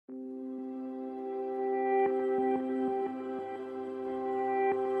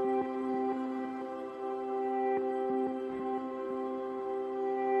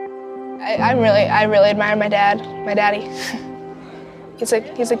I really admire my daddy. He's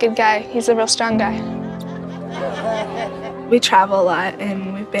a good guy. He's a real strong guy. We travel a lot,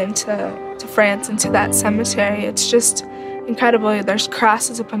 and we've been to France and to that cemetery. It's just incredible. There's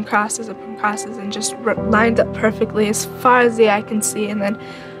crosses upon crosses upon crosses, and just lined up perfectly as far as the eye can see. And then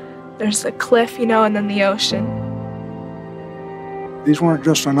there's a cliff, you know, and then the ocean. These weren't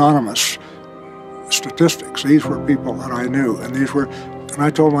just anonymous statistics. These were people that I knew, and I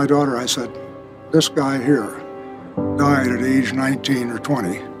told my daughter, I said, this guy here died at age 19 or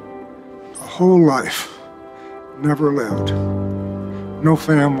 20. A whole life, never lived. No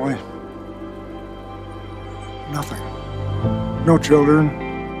family, nothing. No children,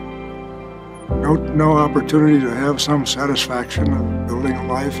 no opportunity to have some satisfaction of building a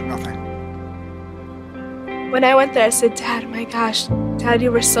life, nothing. When I went there, I said, Dad, my gosh, Dad,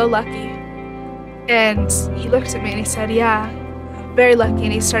 you were so lucky. And he looked at me and he said, yeah, very lucky,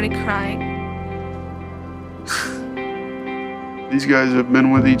 and he started crying. These guys have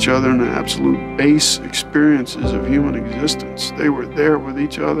been with each other in the absolute base experiences of human existence. They were there with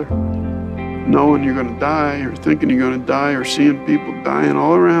each other, knowing you're going to die, or thinking you're going to die, or seeing people dying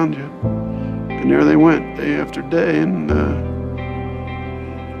all around you. And there they went, day after day, and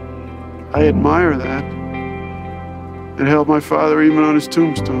I admire that. It held my father even on his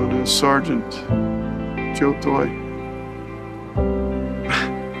tombstone as Sergeant Joe Toy.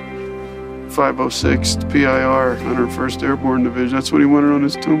 506 PIR, 101st Airborne Division. That's what he wanted on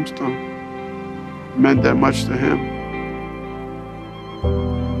his tombstone. It meant that much to him.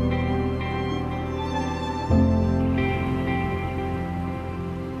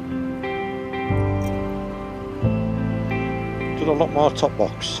 Did I lock my top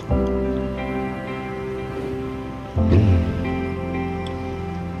box?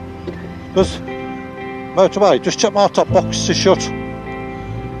 Just motorway, just check my top box is shut.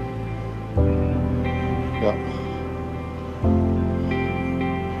 Yeah.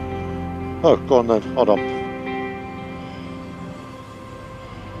 Oh, go on then, hold on.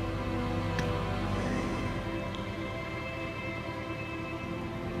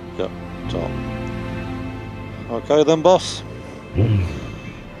 Yeah, top. Okay then, boss. You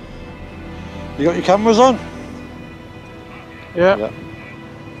got your cameras on? Yeah. Yeah.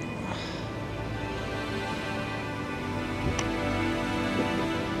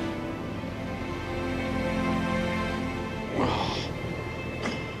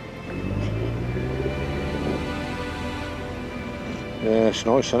 Yeah, it's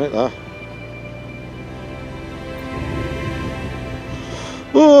nice, isn't it, there?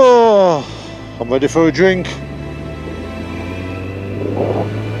 Oh, I'm ready for a drink.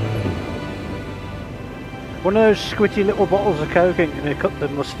 One of those squidgy little bottles of Coke ain't going to cut the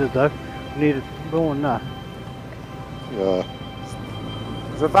mustard though. Need more than that. Yeah.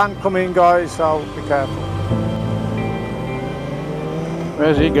 There's a van coming, guys, so be careful.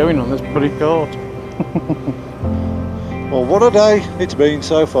 Where's he going on this bloody cart? Well, what a day it's been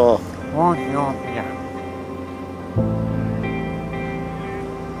so far. Oh, yeah.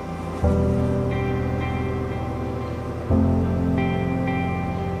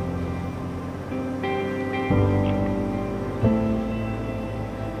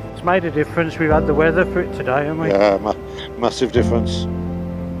 It's made a difference. We've had the weather for it today, haven't we? Yeah, massive difference.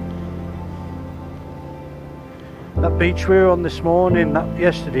 That beach we were on this morning,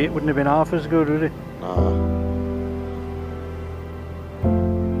 yesterday, it wouldn't have been half as good, would it? No.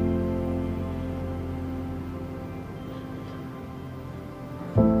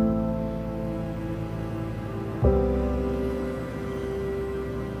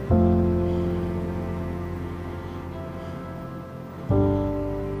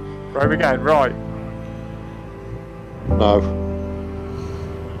 Where are we going? Right. No.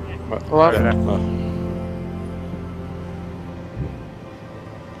 Right. No.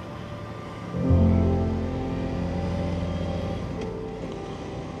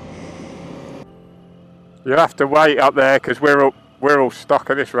 You'll have to wait up there because we're all stuck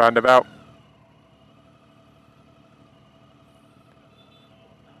at this roundabout.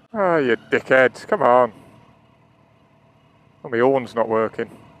 Oh, you dickheads, come on. Oh, my horn's not working.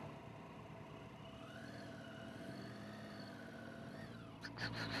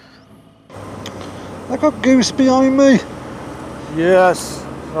 I got Goose behind me. Yes.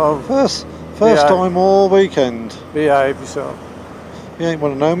 Oh, First time all weekend. behave yourself. He ain't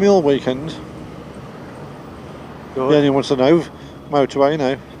want to know me all weekend. Good. He only wants to know motorway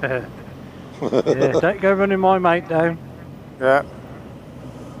now. Yeah, don't go running my mate down. Yeah.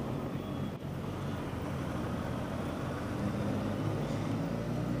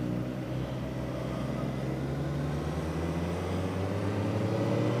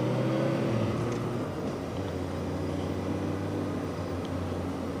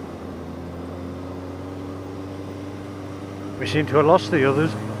 We seem to have lost the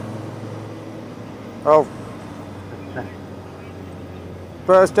others. Oh.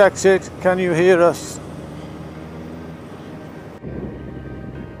 First exit, can you hear us?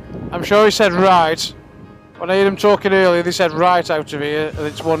 I'm sure he said right. When I heard him talking earlier, they said right out of here, and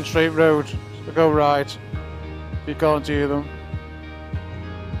it's one straight road. So go right. If you can't hear them.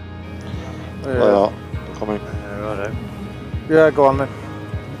 Yeah. They are. They're coming. Righto. Yeah, go on then.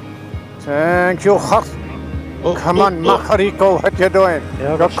 Thank you. Oh, Come on, Makariko, what you doing?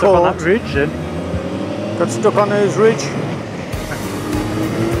 Yeah, I got Got stuck on cold. that ridge then. Got stuck on his ridge.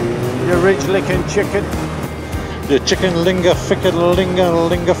 Your ridge licking chicken. The chicken linger ficker.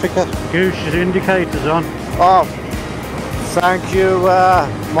 Goose, your indicator's on. Oh, thank you,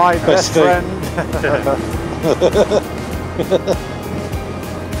 my best Bestie. friend.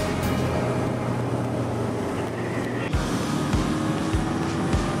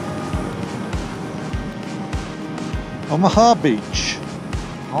 Omaha Beach.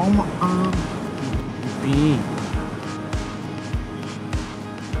 Omaha Beach.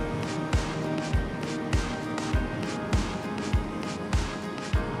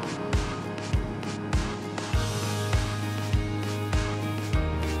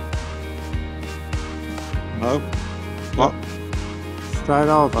 No. What? Straight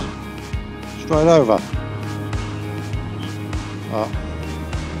over. Straight over. Oh.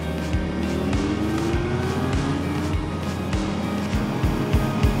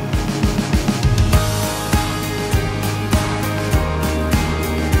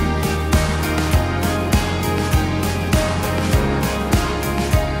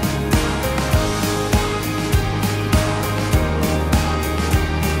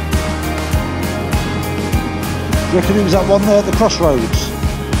 Do you reckon it was that one there at the crossroads?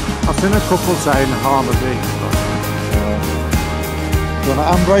 I've seen a couple saying Normandy. Do you want to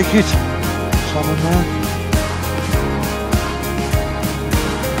handbrake it? Someone there?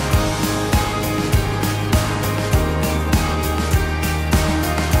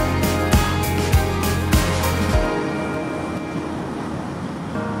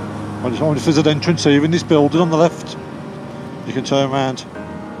 I just wonder if there's an entrance here in this building on the left. You can turn around.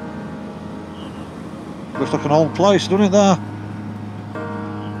 Looks like an old place, doesn't it, there?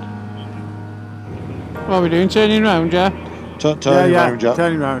 What are we doing? Turning round, yeah? Turning round, yeah.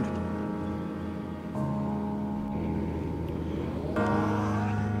 Turning round.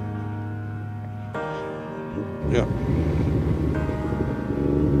 Yeah.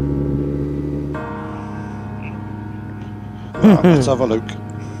 Right, let's have a look.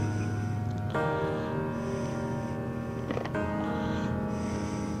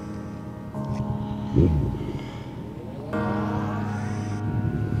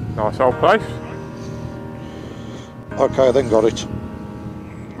 Nice old place. Okay, then got it.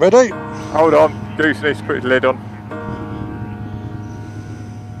 Ready? Hold on, Goose needs to put his lid on.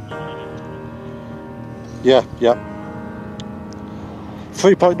 Yeah.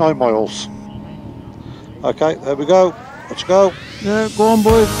 3.9 miles. Okay, there we go. Let's go. Yeah, go on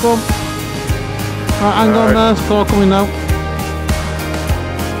boys, go on. Right, hang on there, it's car coming now.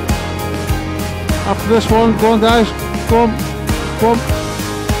 After this one, go on guys, go on.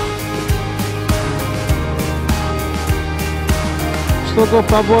 Still go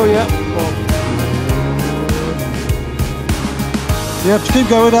Pablo, yeah. Yeah, just keep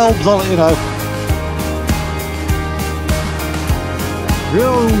going, Elms, I'll let you know.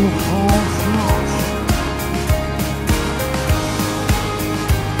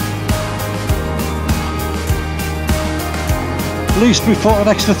 At least we put an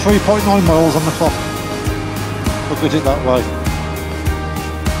extra 3.9 miles on the clock. Look at it that way.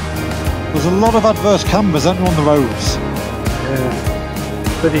 There's a lot of adverse cameras on the roads. Yeah.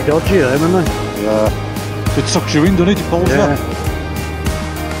 Pretty dodgy them, aren't they? Yeah. It sucks you in, doesn't it? It pulls Yeah. you.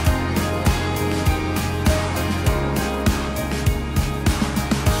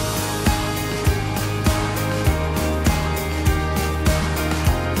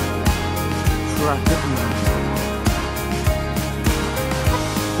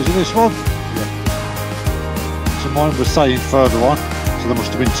 Is it this one? Yeah. So mine was saying further on, so there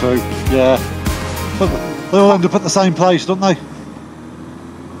must have been two. Yeah. But they all end up at the same place, don't they?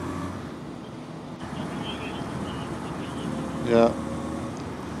 Yeah.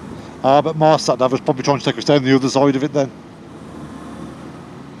 But my sat-nav was probably trying to take us down the other side of it then.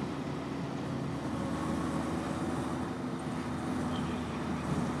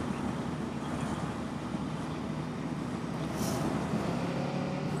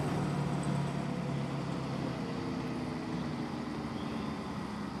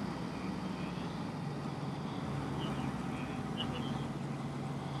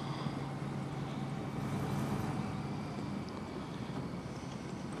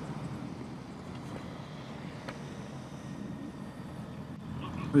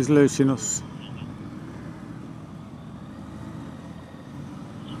 He's losing us.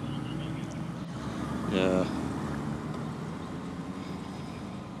 Yeah.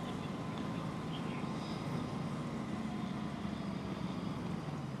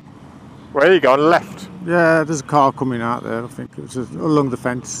 Where are you going? Left. Yeah, there's a car coming out there. I think it was along the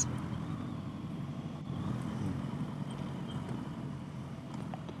fence.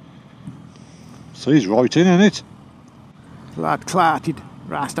 So he's right in, isn't it? Lad clarted,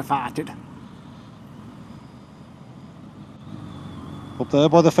 Rastafarted. Up there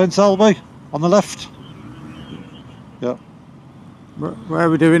by the fence, Albie, on the left. Yeah. Where are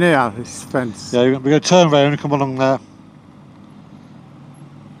we doing here? This fence. Yeah, we're going to turn round and come along there.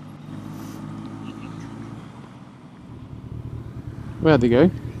 Where'd they go?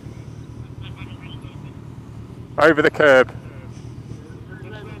 Over the curb.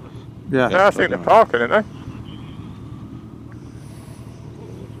 Yeah. Yeah, I think they're parking, aren't they?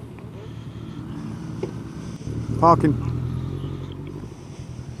 Parking.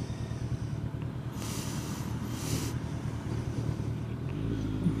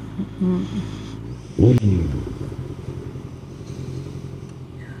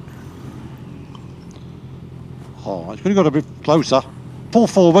 Oh, it's going to go a bit closer. Pull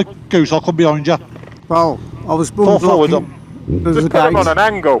forward, Goose, I'll come behind you. Well, I was Pull forward. There's Just a put them gate. on an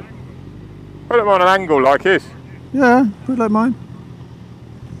angle. Put them on an angle like this. Yeah, put it like mine.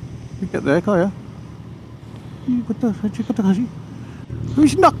 You get there, can't you?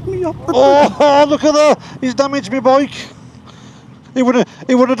 Who's knocked me up? Oh, look at that! He's damaged my bike. He would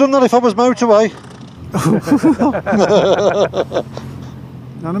have done that if I was motorway.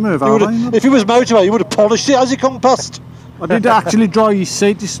 Now move If he was motorway, he would have polished it as he come past. I did actually dry your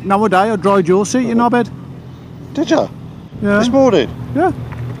seat nowadays. I dried your seat, you know, bed. Did you? Yeah. This morning? Yeah.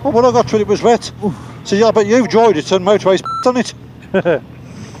 Oh, well, I got to it, it was wet. So yeah, but you've dried it and motorway's on it.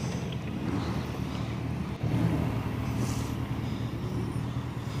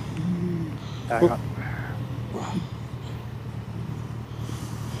 Hang on.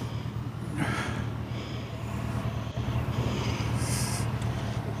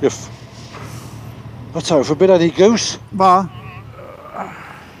 That's over a bit, any Goose. Bah.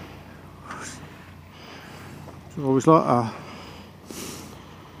 It's always like that.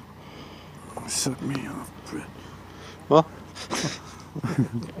 Suck me off, Brit. What?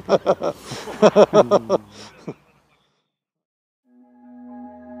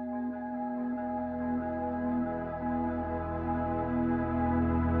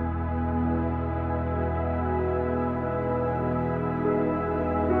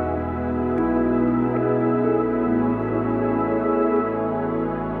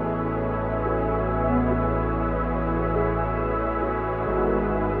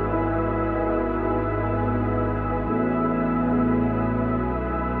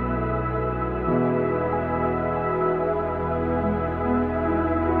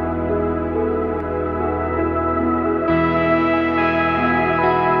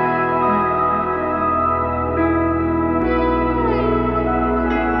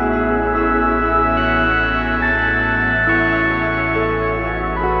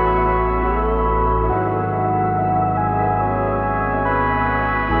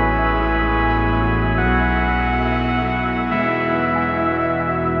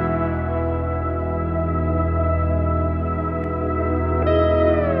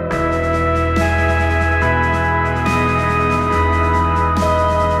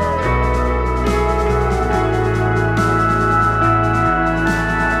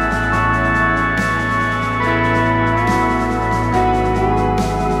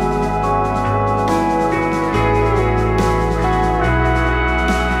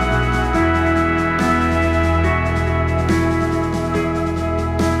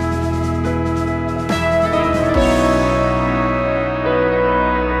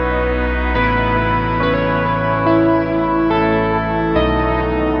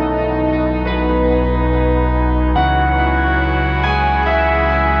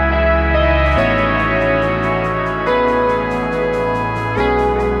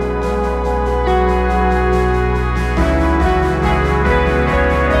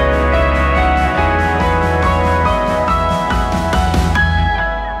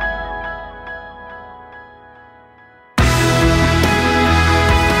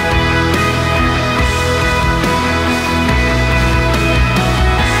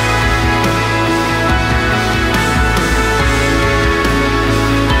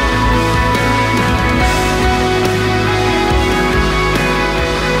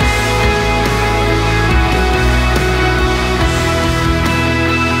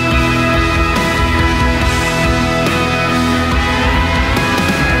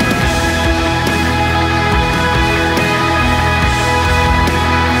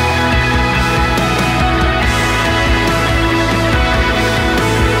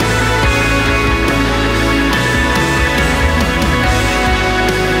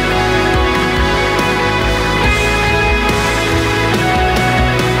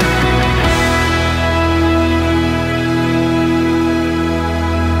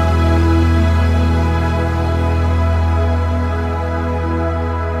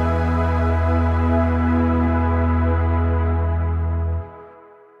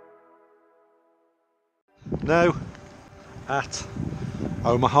 Now at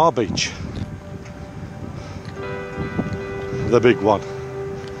Omaha Beach, the big one.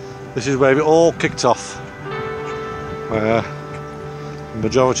 This is where it all kicked off, where the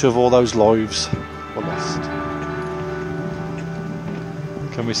majority of all those lives were lost.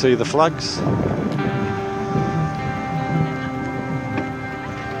 Can we see the flags?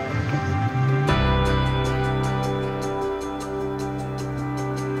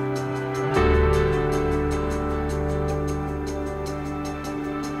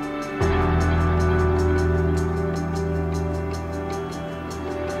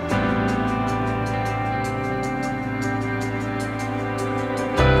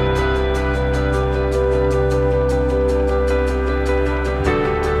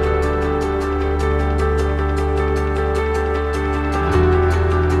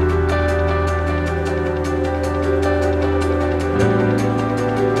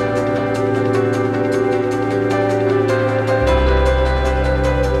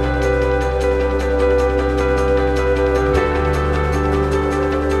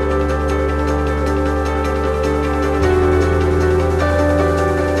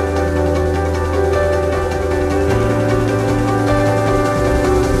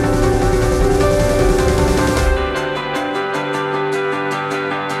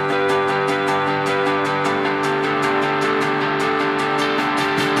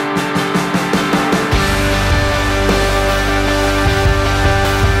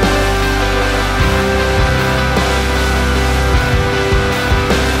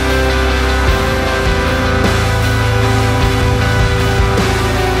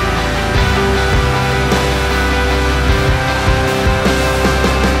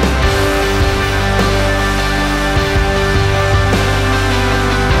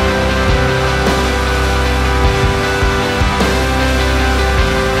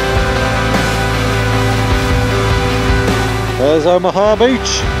 There's Omaha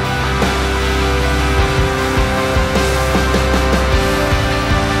Beach.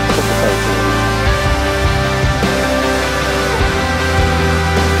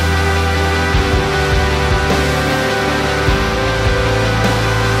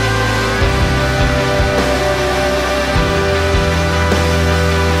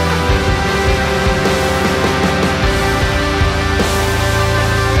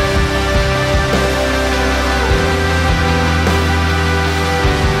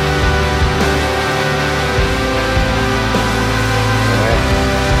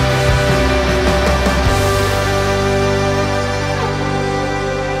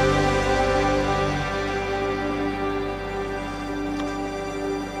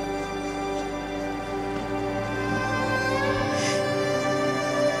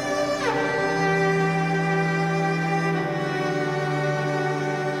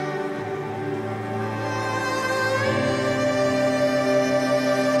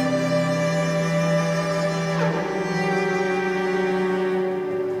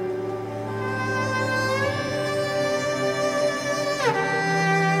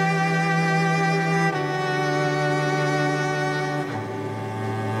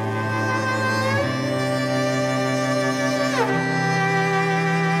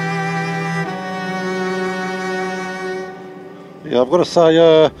 Yeah, I've got to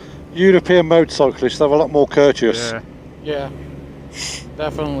say, European motorcyclists, they're a lot more courteous. Yeah,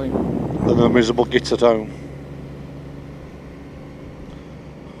 definitely. Than the miserable gits at home.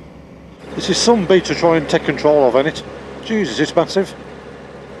 This is some beach to try and take control of, ain't it? Jesus, it's massive.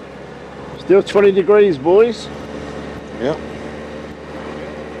 Still 20 degrees, boys. Yeah.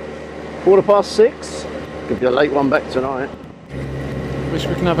 6:15. Could be a late one back tonight. Wish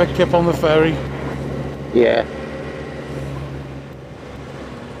we can have a kip on the ferry. Yeah.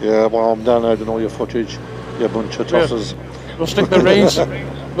 Yeah, well, I'm downloading all your footage, you bunch of tossers. We'll stick the rain.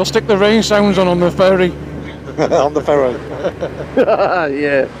 We'll stick the rain sounds on the ferry. On the ferry.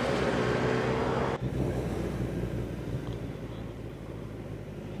 Yeah.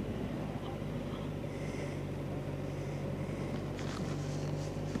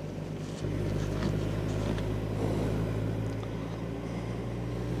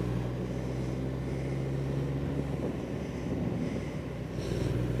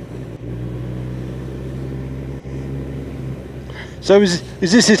 So is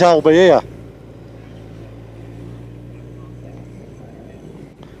this it, Albie, here?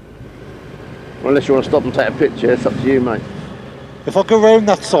 Well, unless you want to stop and take a picture, it's up to you, mate. If I go round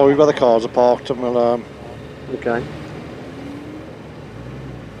that side where the cars are parked, and we'll Okay.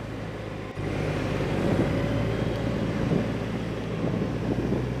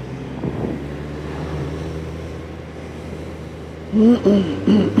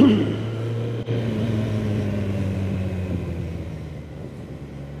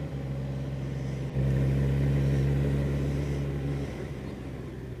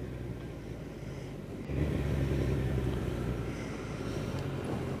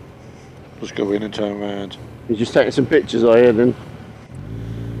 Just go in and turn around. You're just taking some pictures, are you, then?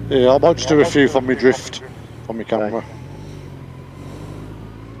 Yeah, I might just do a few from my drift, from my camera.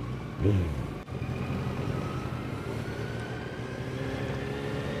 Okay.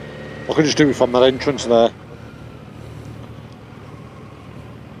 I can just do it from that entrance there.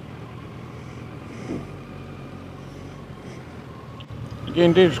 You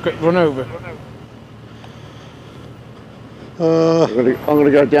can do just quick run over. I'm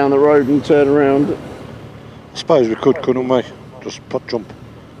gonna go down the road and turn around. I suppose we could, couldn't we? Just jump.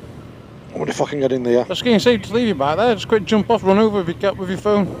 I wonder if I can get in there. Just can you say to leave you back there, just quick jump off, run over if you get with your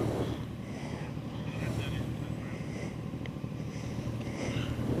phone.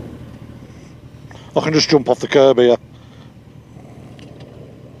 I can just jump off the curb here.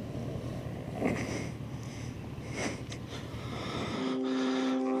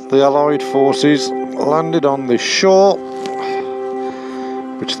 The Allied forces landed on this shore,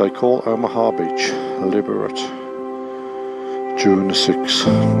 which they call Omaha Beach, Liberate, June 6,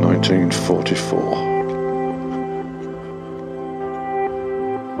 1944.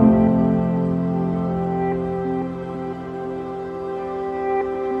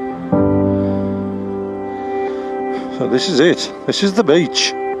 So this is it. This is the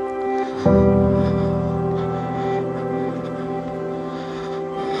beach.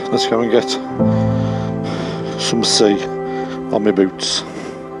 Let's go and get some sea on my boots.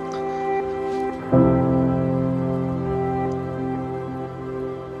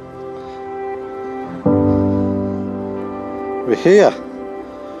 We're here,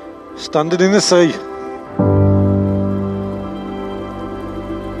 standing in the sea.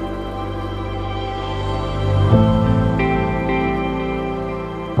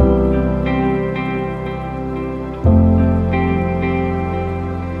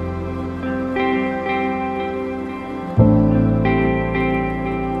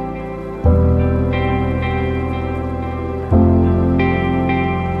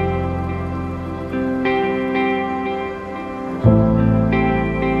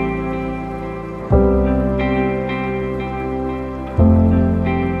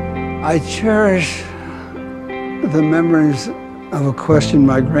 I cherish the memories of a question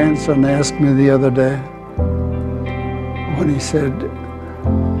my grandson asked me the other day when he said,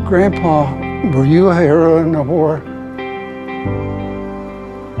 "Grandpa, were you a hero in the war?"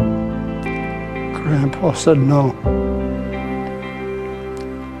 Grandpa said no.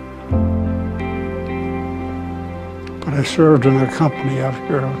 But I served in a company of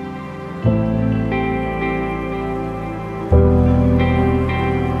heroes.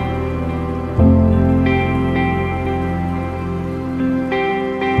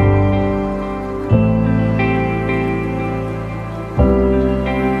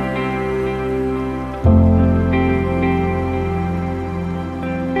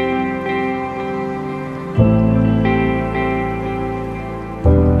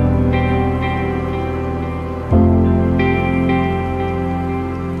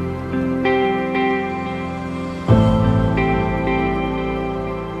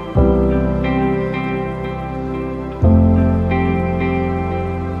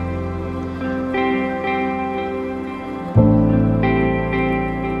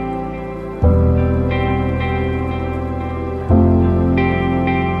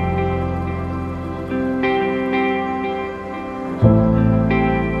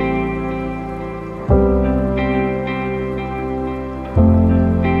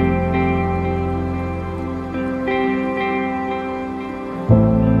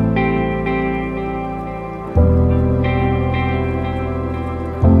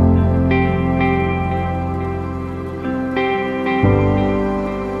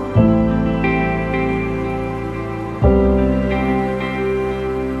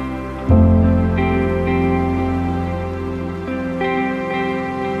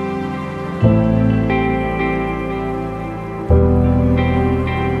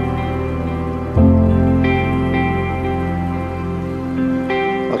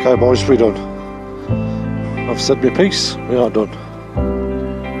 Okay boys, we're done. I've said my piece, we are done.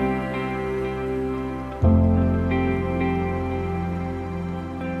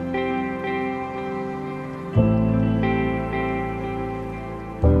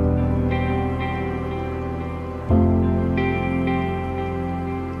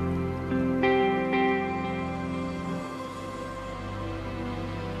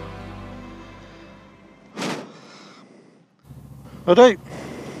 Ready?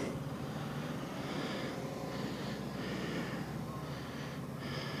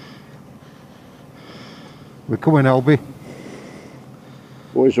 We're coming, Albie.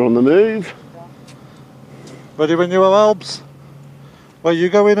 Boys are on the move. Ready when you are, Albs? Where you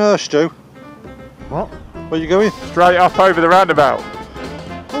going, Stu? What? Where are you going? Straight up over the roundabout.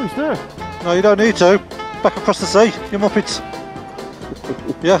 Oh, he's there. No, you don't need to. Back across the sea, you muppets.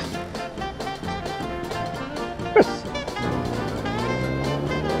 Yeah.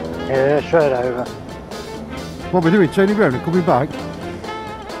 Yeah, straight over. What are we doing? Turning round and coming back?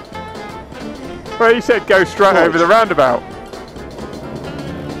 Well, he said go straight over the roundabout.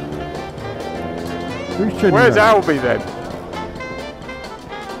 Who's turning Where's round? Albie then?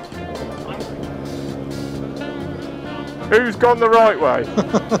 Who's gone the right way?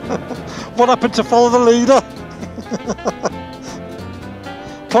 What happened to follow the leader?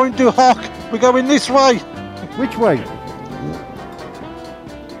 Pointe-Du-Hoc, we're going this way. Which way?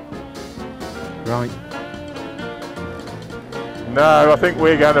 Right. No, I think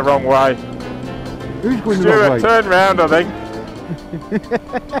we're going the wrong way. Who's going the wrong way? Stuart, turn round, I think.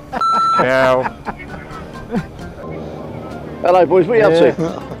 Now. Hello, boys. What are you up to?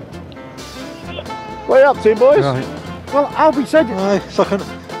 What are you up to, boys? Right. Well, Albie said it. Aye, it's like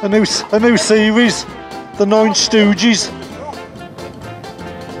a new series, The Nine Stooges.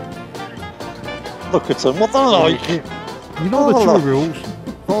 Look at them, what they're like. You know the true rules.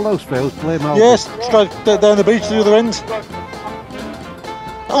 If all those fails, blame Albie. Yes, straight down the beach to the other end.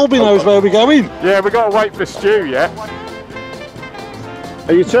 Albie knows where we're going. Yeah, we've got to wait for Stu yet.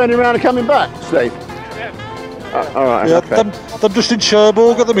 Are you turning around and coming back, Steve? All right. Yeah, okay. them just in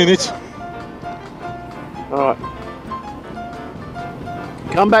Cherbourg at the minute. All right.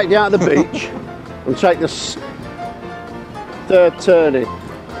 Come back down to the beach and take this third turning.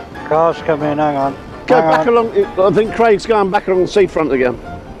 Cars come in, hang on. Go back along. I think Craig's going back along the seafront again.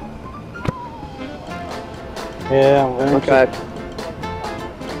 Yeah, I'm going Okay.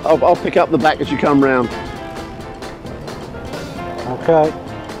 I'll pick up the back as you come round. Okay.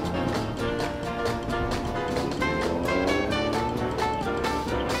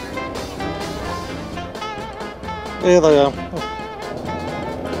 Here they are.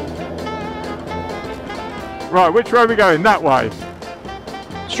 Right, which way are we going? That way?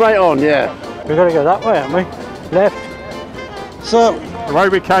 Straight on, yeah. We've got to go that way, haven't we? Left. So, the way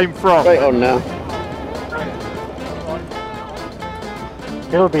we came from. Straight on now.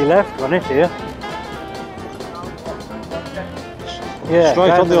 It'll be left, won't it, here? Yeah,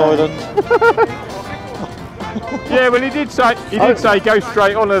 straight on the island. Yeah, well, he did say go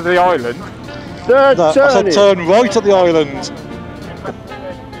straight onto the island. Third No, I said turn right at the island.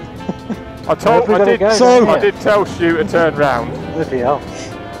 I did tell Stu to turn round. Bloody hell.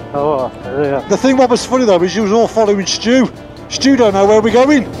 Oh, yeah. The thing what was funny though is you was all following Stu. Stu don't know where we're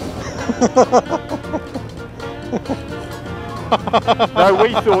going. No,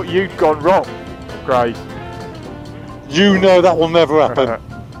 we thought you'd gone wrong, Craig. You know that will never happen.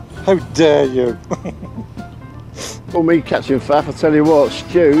 How dare you? Well, me catching faff, I tell you what,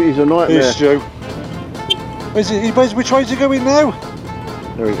 Stu, he's a nightmare. Here's Stu. Which way is he going now?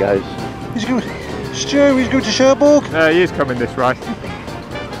 There he goes. He's going. Stu, he's going to Cherbourg. No, he is coming this way.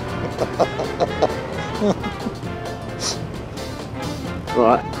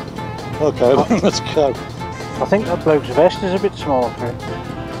 Right. Okay, let's go. I think that bloke's vest is a bit small for him.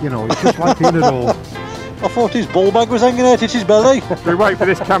 You know, it's just like in it all. I thought his ball bag was hanging out at his belly. We wait for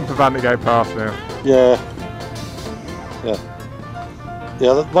this camper van to go past now. Yeah. Yeah.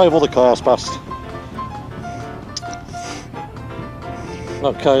 Yeah, they have all the cars past.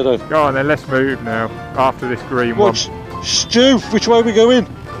 Okay then. Go on then, let's move now. After this green one. Stu, which way are we going?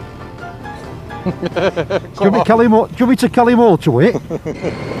 Do you want me to Kelly to it?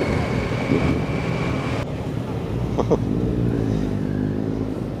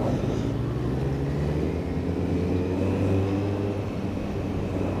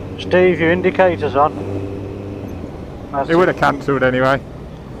 Steve, your indicator's on. It would have cancelled anyway.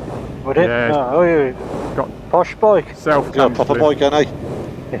 Would it? Yeah. Oh, you got posh bike. Self. Got a proper bike, ain't he?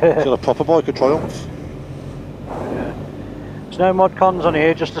 Yeah. Got a proper bike, a Triumph. There's no mod cons on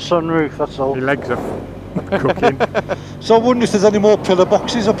here, just a sunroof, that's all. Your legs are cooking. So I wonder if there's any more pillar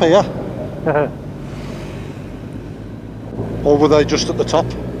boxes up here. Or were they just at the top,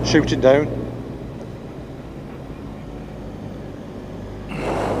 shooting down?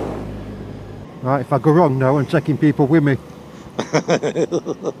 Right, if I go wrong now, I'm taking people with me.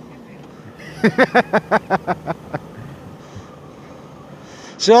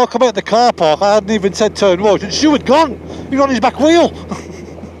 See, I come out the car park, I hadn't even said turn right, and Stu had gone. He was on his back wheel.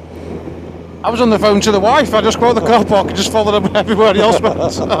 I was on the phone to the wife, I just go out the car park and just followed them everywhere else went.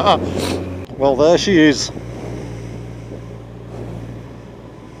 Well, there she is.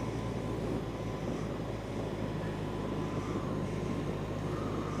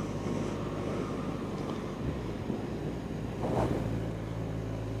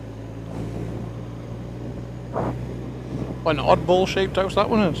 What an oddball shaped house that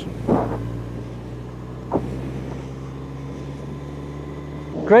one is.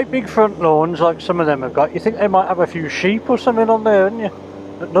 Great big front lawns like some of them have got. You think they might have a few sheep or something on there, hadn't you?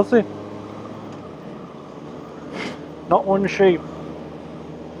 But nothing. Not one sheep.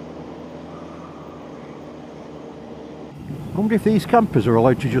 I wonder if these campers are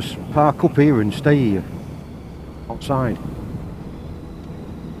allowed to just park up here and stay here, outside.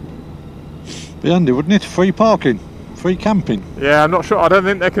 Be handy, wouldn't it? Free parking, free camping. Yeah, I'm not sure. I don't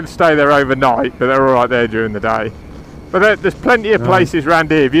think they can stay there overnight, but they're all right there during the day. But there's plenty of places around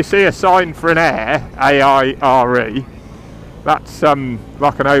here. If you see a sign for an air, A-I-R-E, that's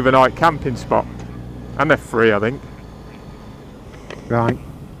like an overnight camping spot, and they're free, I think. Right.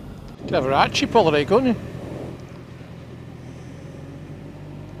 You could have a right cheap holiday, couldn't you?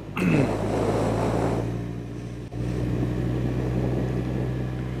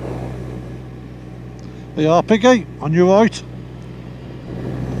 They are, Piggy, on your right.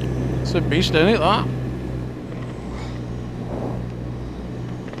 It's a beast, isn't it, that?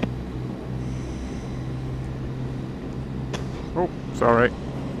 Oh, sorry.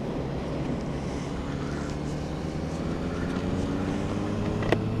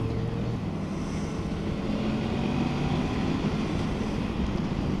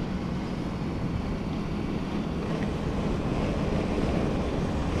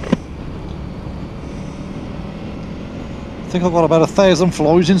 I think I've got about 1,000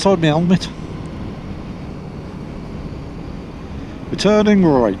 flies inside my helmet. We're turning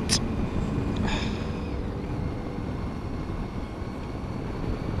right.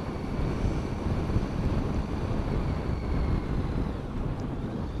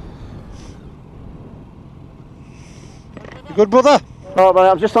 You good, brother? Alright, mate,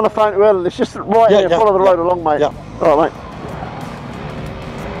 I'm just on the phone to Ellen. It's just right here, follow the road along, mate. Yeah. Alright, mate.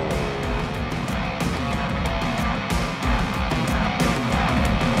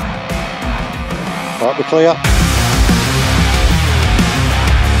 Right, we're clear.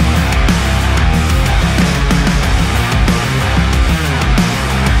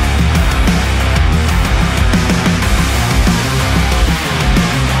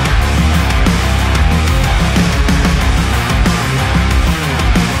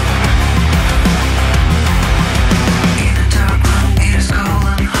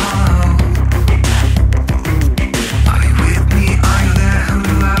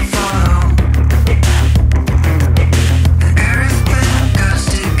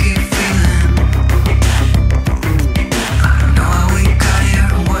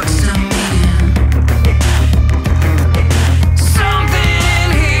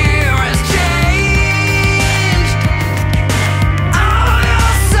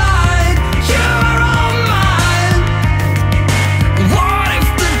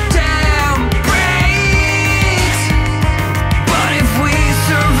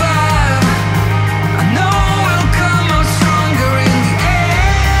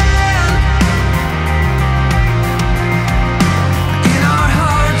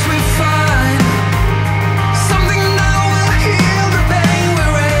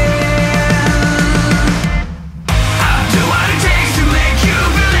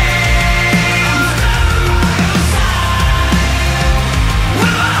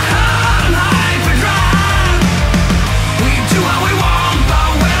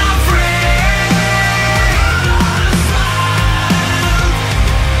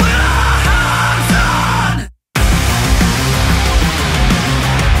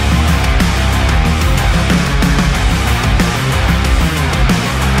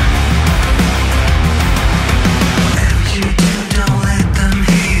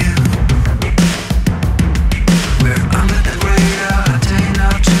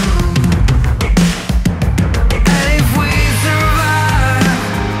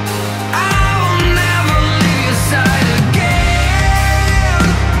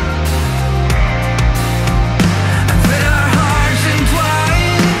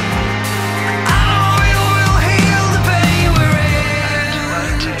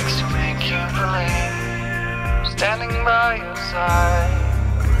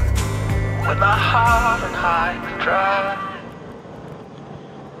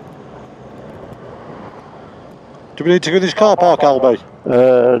 Do we need to go to this car park, Albie?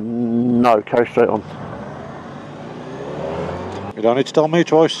 No, go straight on. You don't need to tell me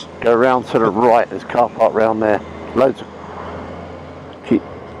twice. Go round to the right, there's a car park round there. Loads of... Keep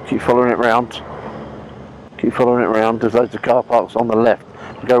following it round. Keep following it round, there's loads of car parks on the left.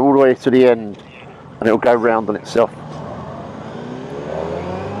 Go all the way to the end and it'll go round on itself.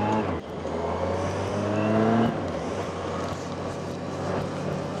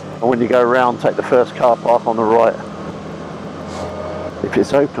 And when you go round, take the first car park on the right. If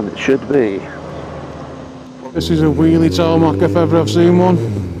it's open, it should be. This is a wheelie tarmac if ever I've seen one.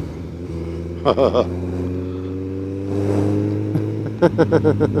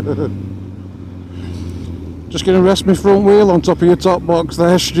 Just gonna rest my front wheel on top of your top box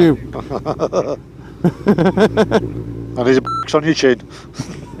there, Stu. And there's a box on your chin.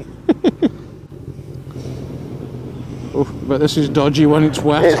 Oh, but this is dodgy when it's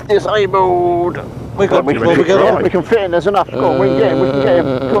wet. It's disabled. We can fit in, there's enough. Go on, we can get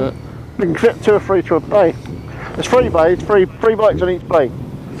him. Come on. We can fit 2 or 3 to a bay. There's 3 bays, three bikes on each bay.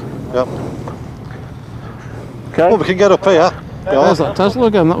 Yep. Okay. Well, we can get up here. There's that Tesla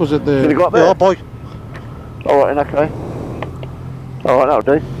again, that was at the... Did you go up there? Yeah, boy. Alright, okay. Alright, that'll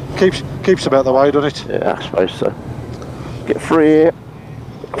do. Keeps about the way, doesn't it? Yeah, I suppose so. Get 3 here.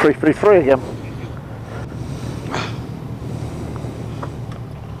 3 again.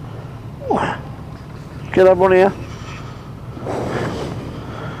 Get that one here.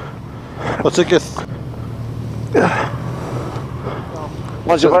 What's it get?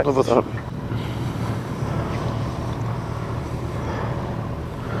 What's it another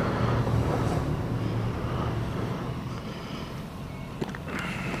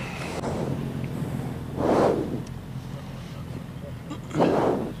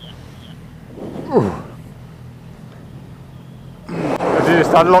Have you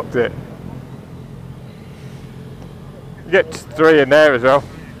just unlocked it? You get 3 in there as well.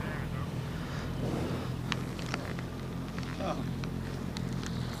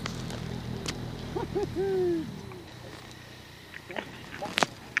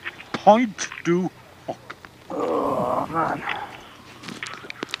 Pointe-Du-Hoc. Oh man.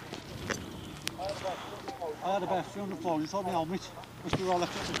 I had about 300 floors inside my helmet. Must be where I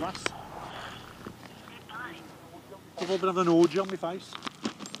left it in the grass. I've got a bit of an orgy on my face.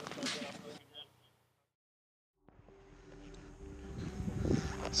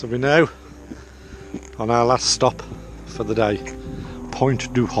 So we're now on our last stop for the day,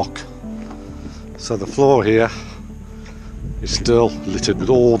 Pointe-Du-Hoc. So the floor here is still littered with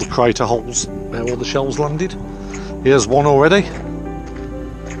all the crater holes where all the shells landed. Here's one already.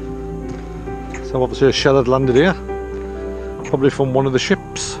 So obviously a shell had landed here, probably from one of the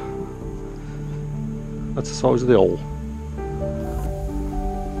ships. That's the size of the hole.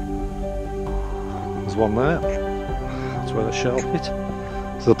 There's one there. That's where the shell hit.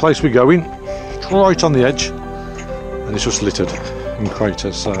 So the place we're going, it's right on the edge, and it's just littered in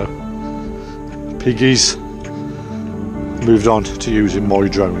craters. So Piggy's moved on to using my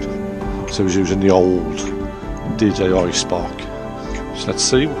drone, so he's using the old DJI Spark. So let's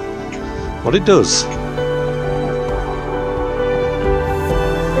see what it does.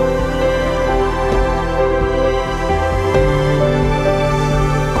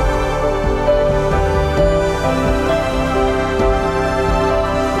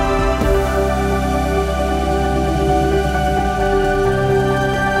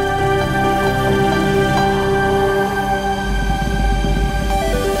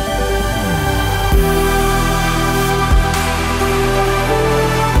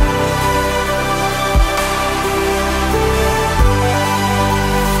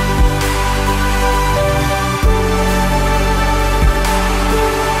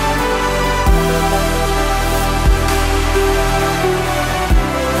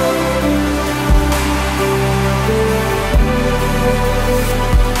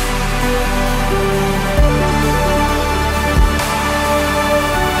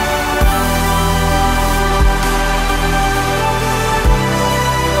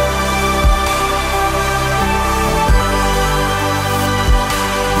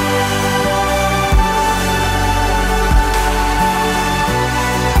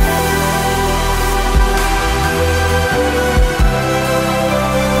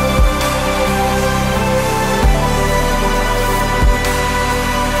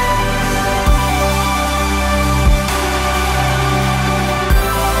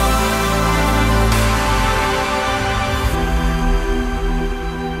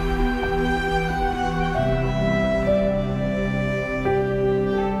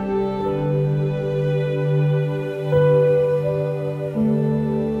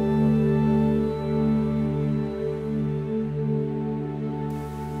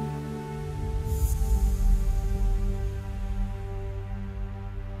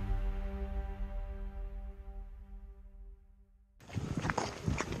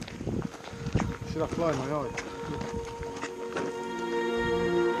 See that fly in my eye?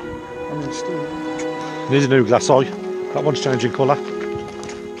 I mean, still. Needs a new glass eye. That one's changing colour.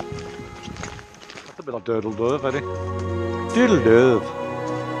 That's a bit like Doodle Dove, isn't it? Doodle Dove.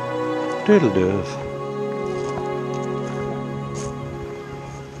 Doodle Dove.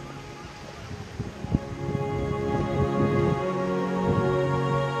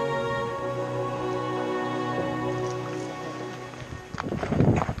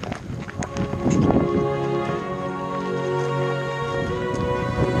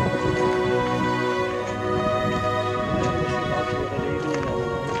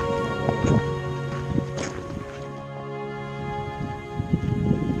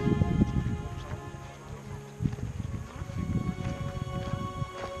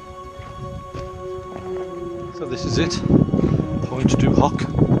 is it. Pointe-Du-Hoc.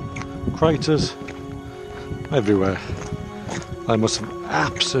 Craters everywhere. They must have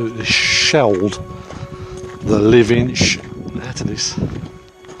absolutely shelled the living out of this.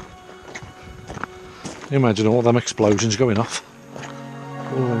 Can you imagine all them explosions going off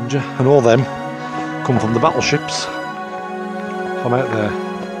all around you? And all them come from the battleships from out there.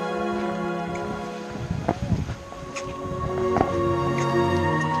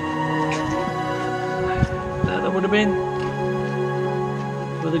 There they would have been.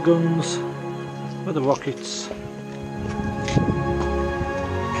 Where the guns, where the rockets.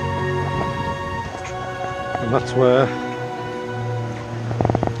 And that's where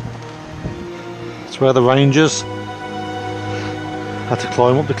the Rangers had to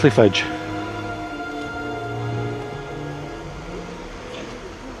climb up the cliff edge.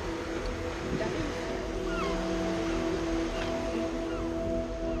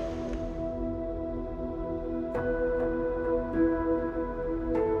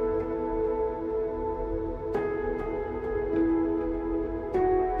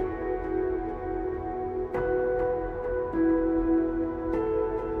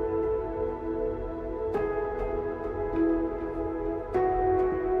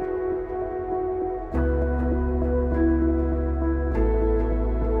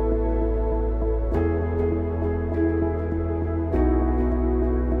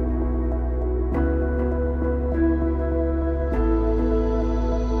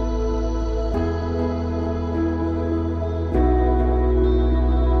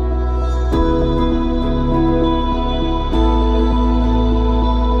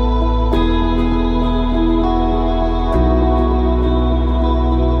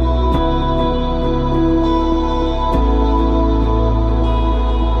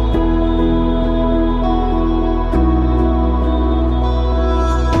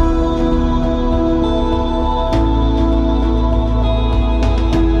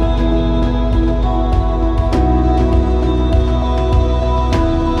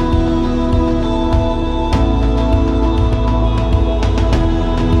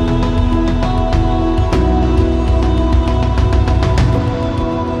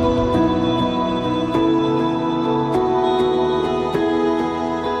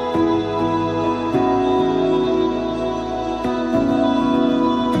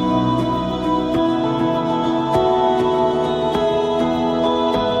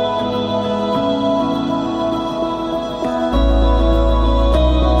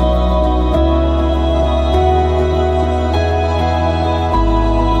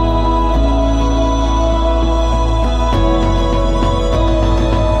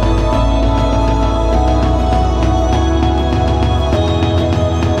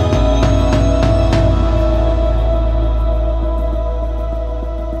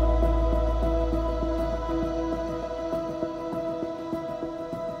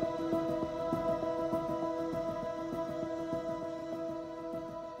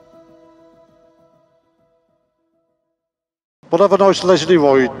 But have a nice leisurely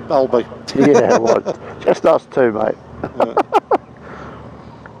ride, Albie. Yeah, well, just us two, mate. Yeah.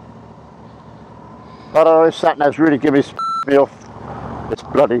 I don't know, this sat-nav's really giving me off this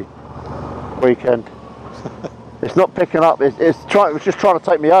bloody weekend. It's not picking up, it's just trying to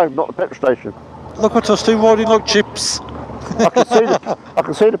take me home, not the petrol station. Look at us two riding like chips. I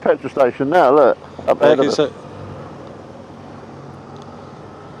can see the petrol station now, look. Up there, look.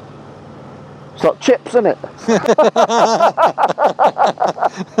 It's like chips, isn't it?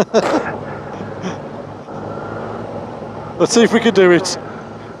 Let's see if we can do it.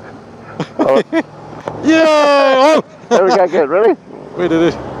 Right. Yeah! Oh. There we go, good, ready? We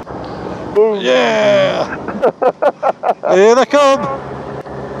did it. Boom. Yeah! Here they come!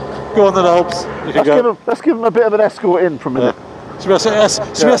 Go on then, Alps. You can go. Let's give them a bit of an escort in for a minute. So we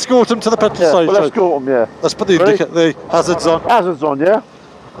escort them to the petrol station. We'll escort them, yeah. Let's put the hazards on. Hazards on, yeah?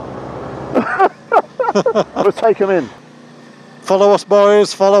 We'll take them in. Follow us,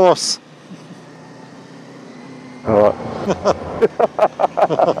 boys, follow us. Alright.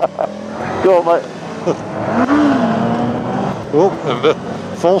 Go on, mate. Oh, and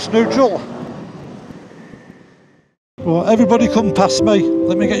false neutral. Well, everybody come past me.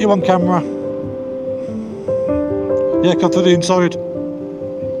 Let me get you on camera. Yeah, come through the inside.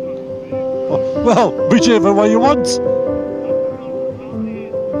 Oh, well, whichever way you want.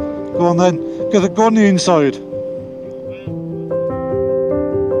 Go on then. Go on the inside.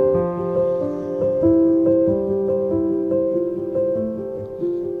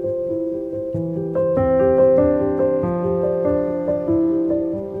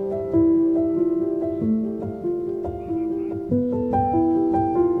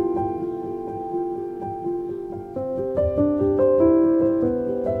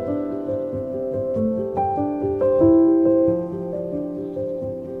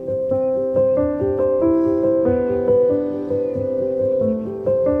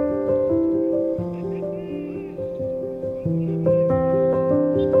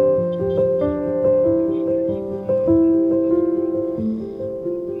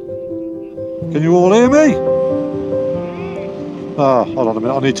 Can you all hear me? Oh, hold on a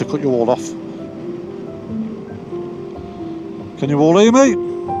minute, I need to cut you all off. Can you all hear me?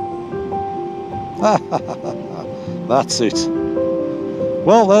 That's it.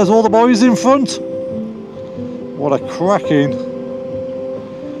 Well, there's all the boys in front. What a cracking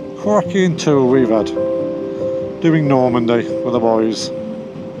tour we've had. Doing Normandy with the boys.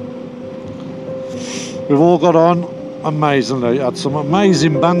 We've all got on amazingly. Had some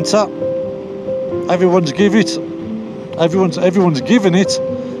amazing banter. Everyone's given it,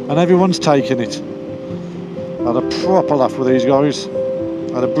 and everyone's taken it. Had a proper laugh with these guys.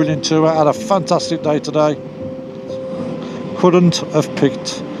 Had a brilliant tour. Had a fantastic day today. Couldn't have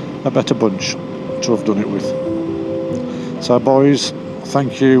picked a better bunch to have done it with. So boys,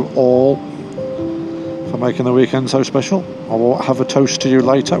 thank you all for making the weekend so special. I will have a toast to you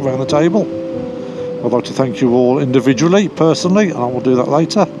later around the table. I'd like to thank you all individually, personally, and I will do that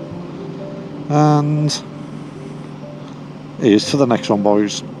later. And here's to the next one,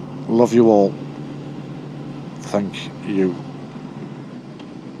 boys. Love you all. Thank you.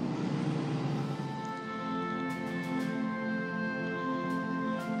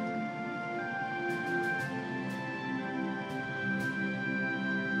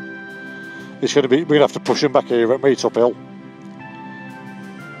 It's going to be, we're going to have to push him back here at Meet Uphill.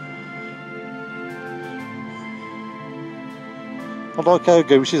 I like how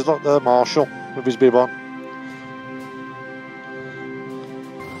Goose is like the marshal with his bib on.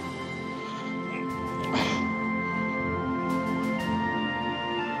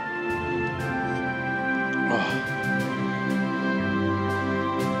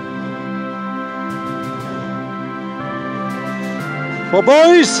 Well,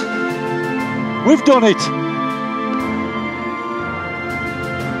 boys, we've done it.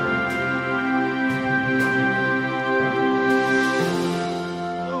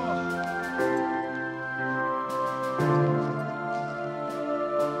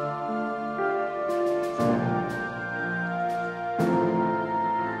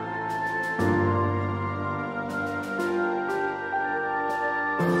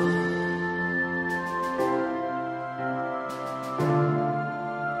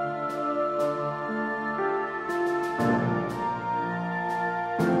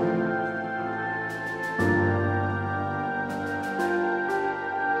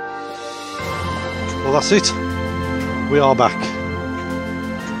 Well, that's it. We are back.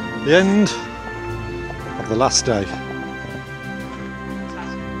 The end of the last day.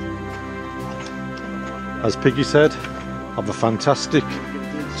 As Piggy said, of a fantastic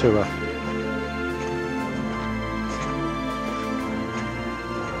tour.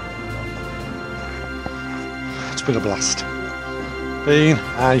 It's been a blast. Been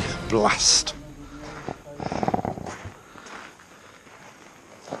a blast.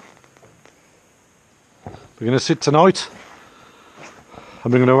 We're going to sit tonight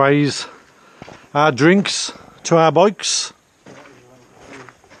and we're going to raise our drinks to our bikes.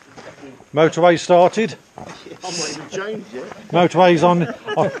 Motorway started. I'm not even changed yet. Motorway's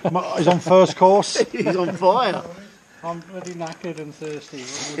he's on first course. He's on fire. I'm bloody knackered and thirsty.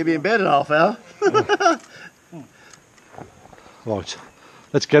 He'll be in bed in half hour. Right,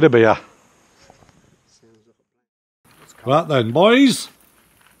 let's get a beer. Right then, boys.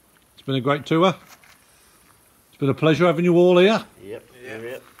 It's been a great tour. It's been a pleasure having you all here. Yep.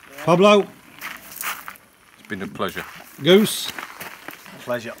 Pablo. It's been a pleasure. Goose.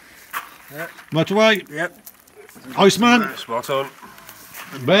 Pleasure. Yep. Motorway. Yep. Iceman. Spot on.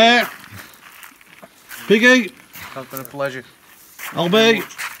 Bear. Piggy. It's been a pleasure. LB.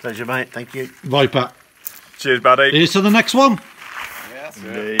 Pleasure, mate. Thank you. Viper. Cheers, buddy. Here's to the next one. Yes.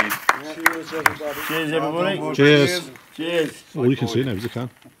 Indeed. Cheers, everybody. Cheers, everybody. Cheers. Cheers. Oh, you can see now, as you can.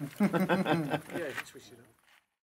 Yeah,